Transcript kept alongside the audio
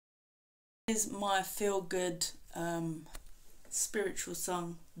Is my feel-good spiritual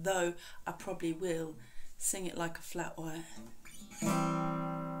song, though I probably will sing it like a flat white.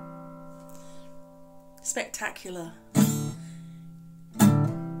 Spectacular.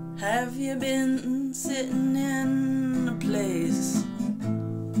 Have you been sitting in a place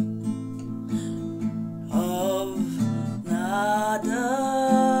of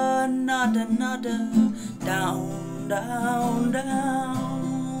nada, nada, nada, down, down, down?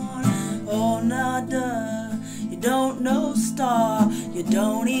 Oh, nada, you don't know star, you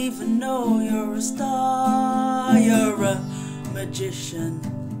don't even know you're a star, you're a magician.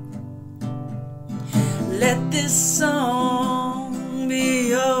 Let this song be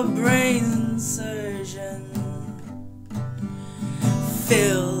your brain surgeon.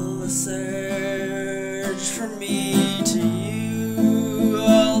 Feel the surge from me to you,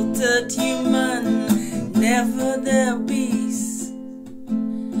 altered human, never their beast.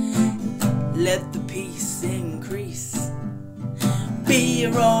 Let the peace increase. Be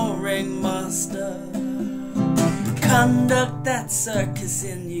your own ringmaster. Conduct that circus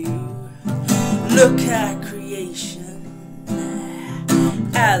in you. Look at creation,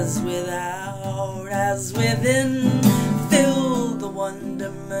 as without, as within. Feel the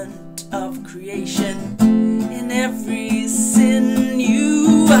wonderment of creation in every sin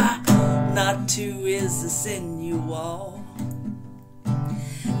you are. Not to is the sin you are.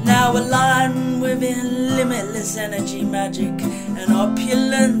 Now align within limitless energy, magic and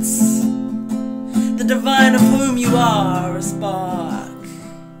opulence, the divine of whom you are a spark.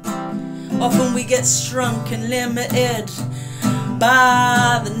 Often we get shrunk and limited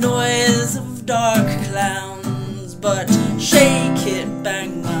by the noise of dark clowns, but shake it,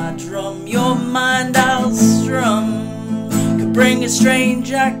 bang my drum, your mind I'll strum, could bring a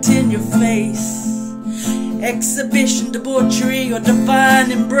strange act in your face. Exhibition, debauchery, or divine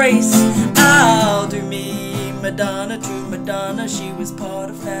embrace. I'll do me, Madonna to Madonna, she was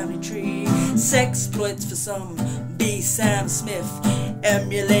part of family tree. Sexploits for some, be Sam Smith,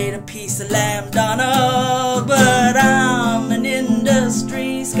 emulate a piece of lamb Donna. But I'm an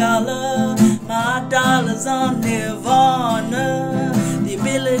industry scholar, my dollar's on Nirvana. The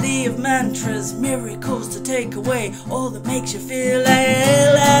ability of mantras, miracles to take away all that makes you feel ill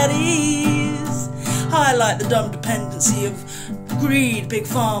at ease. Highlight the dumb dependency of greed, big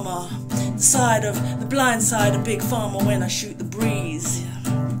pharma, the blind side of big pharma when I shoot the breeze.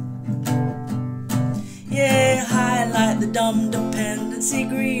 Yeah, highlight the dumb dependency,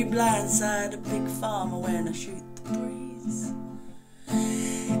 greed, blind side of big pharma when I shoot the breeze.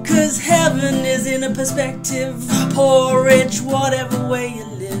 'Cause heaven is in a perspective, poor, rich, whatever way you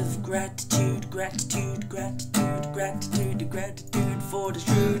live. Gratitude, gratitude, gratitude, gratitude, gratitude for the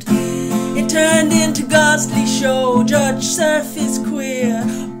truth. It turned into ghastly show, judge surface queer.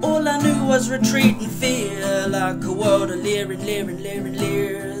 All I knew was retreat and fear, like a world of leering.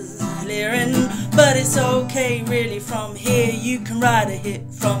 But it's okay, really, from here you can ride a hit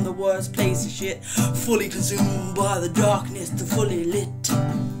from the worst place of shit, fully consumed by the darkness to fully lit.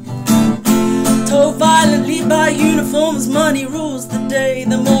 Told violently by uniforms, money rules the day.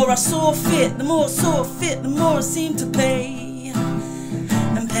 The more I saw fit, the more I seemed to pay.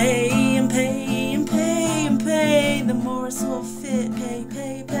 And pay, and pay, and pay, and pay. The more I saw fit, pay.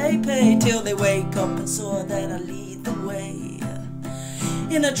 Till they wake up and saw that I lead the way.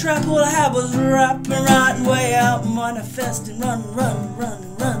 In a trap, all I had was rapping, writing way out, manifesting, run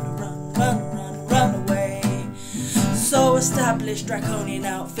away. So established draconian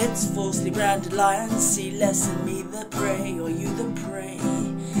outfits, falsely branded lions. See less in me the prey, or you the prey.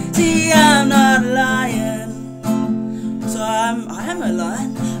 See, I'm not a lion, so I am a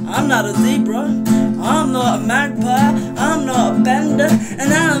lion. I'm not a zebra, I'm not a magpie, I'm not a panda,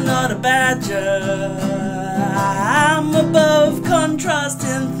 and I'm not a badger. I'm above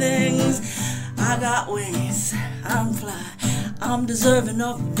contrasting things. I got wings, I'm fly, I'm deserving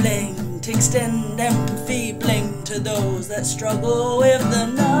of bling, to extend empathy, bling to those that struggle with the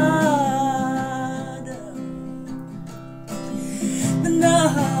nada. The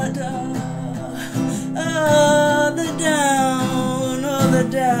nada, oh, the down, oh, the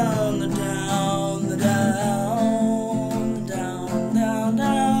down, the down, the down, the down, down,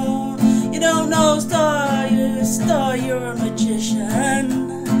 down. You don't know star, you're a star, you're a magician.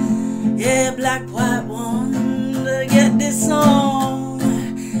 Yeah, black, white one, to get this song.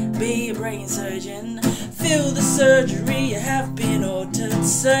 Be a brain surgeon, feel the surgery, you have been altered.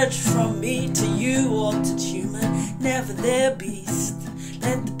 Search from me to you, altered human, never their beast.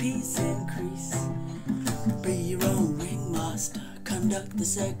 Let the peace increase. Be your own ringmaster, conduct the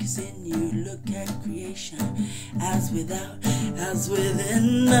circus in you. Look at creation, as without, as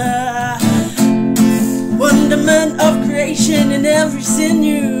within. fundament of creation in every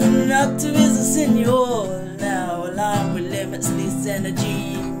sinew, not to is a senor. Now aligned with limitless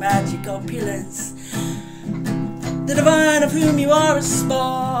energy, magic, opulence, the divine of whom you are a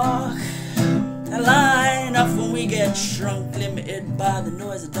spark. A line off when we get shrunk, limited by the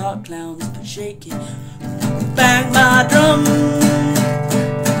noise of dark clowns, but shaking. Bang my drum,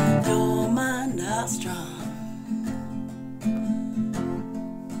 your mind how strong.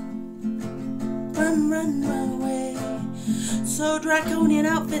 Run, run, run away. So draconian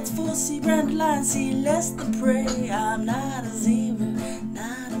outfits, 4C brand line, see less the prey. I'm not a zebra,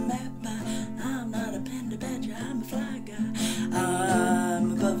 not a mapper, I'm not a panda badger, I'm a fly guy.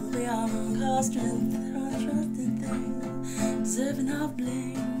 I'm above and beyond, cause strength, untrusted thing, deserving of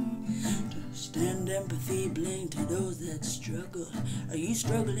blame. To stand empathy, blame to those that struggle. Are you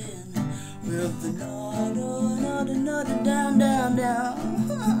struggling with the nod, down, down, down?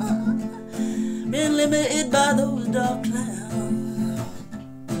 Been limited by those dark clowns.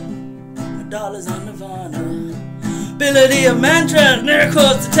 My dollars on Nirvana. Ability of mantras,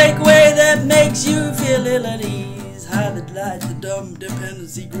 miracles to take away that makes you feel ill at ease. Hide the light, the dumb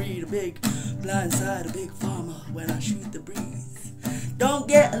dependency, greed, a big blind side, a big farmer when I shoot the breeze. Don't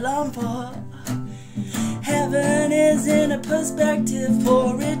get alarmed for heaven is in a perspective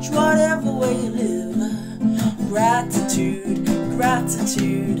for rich whatever way you live. Gratitude,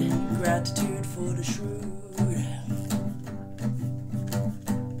 gratitude, gratitude for the shrewd.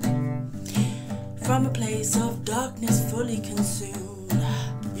 From a place of darkness fully consumed,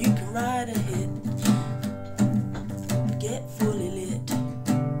 you can write a hit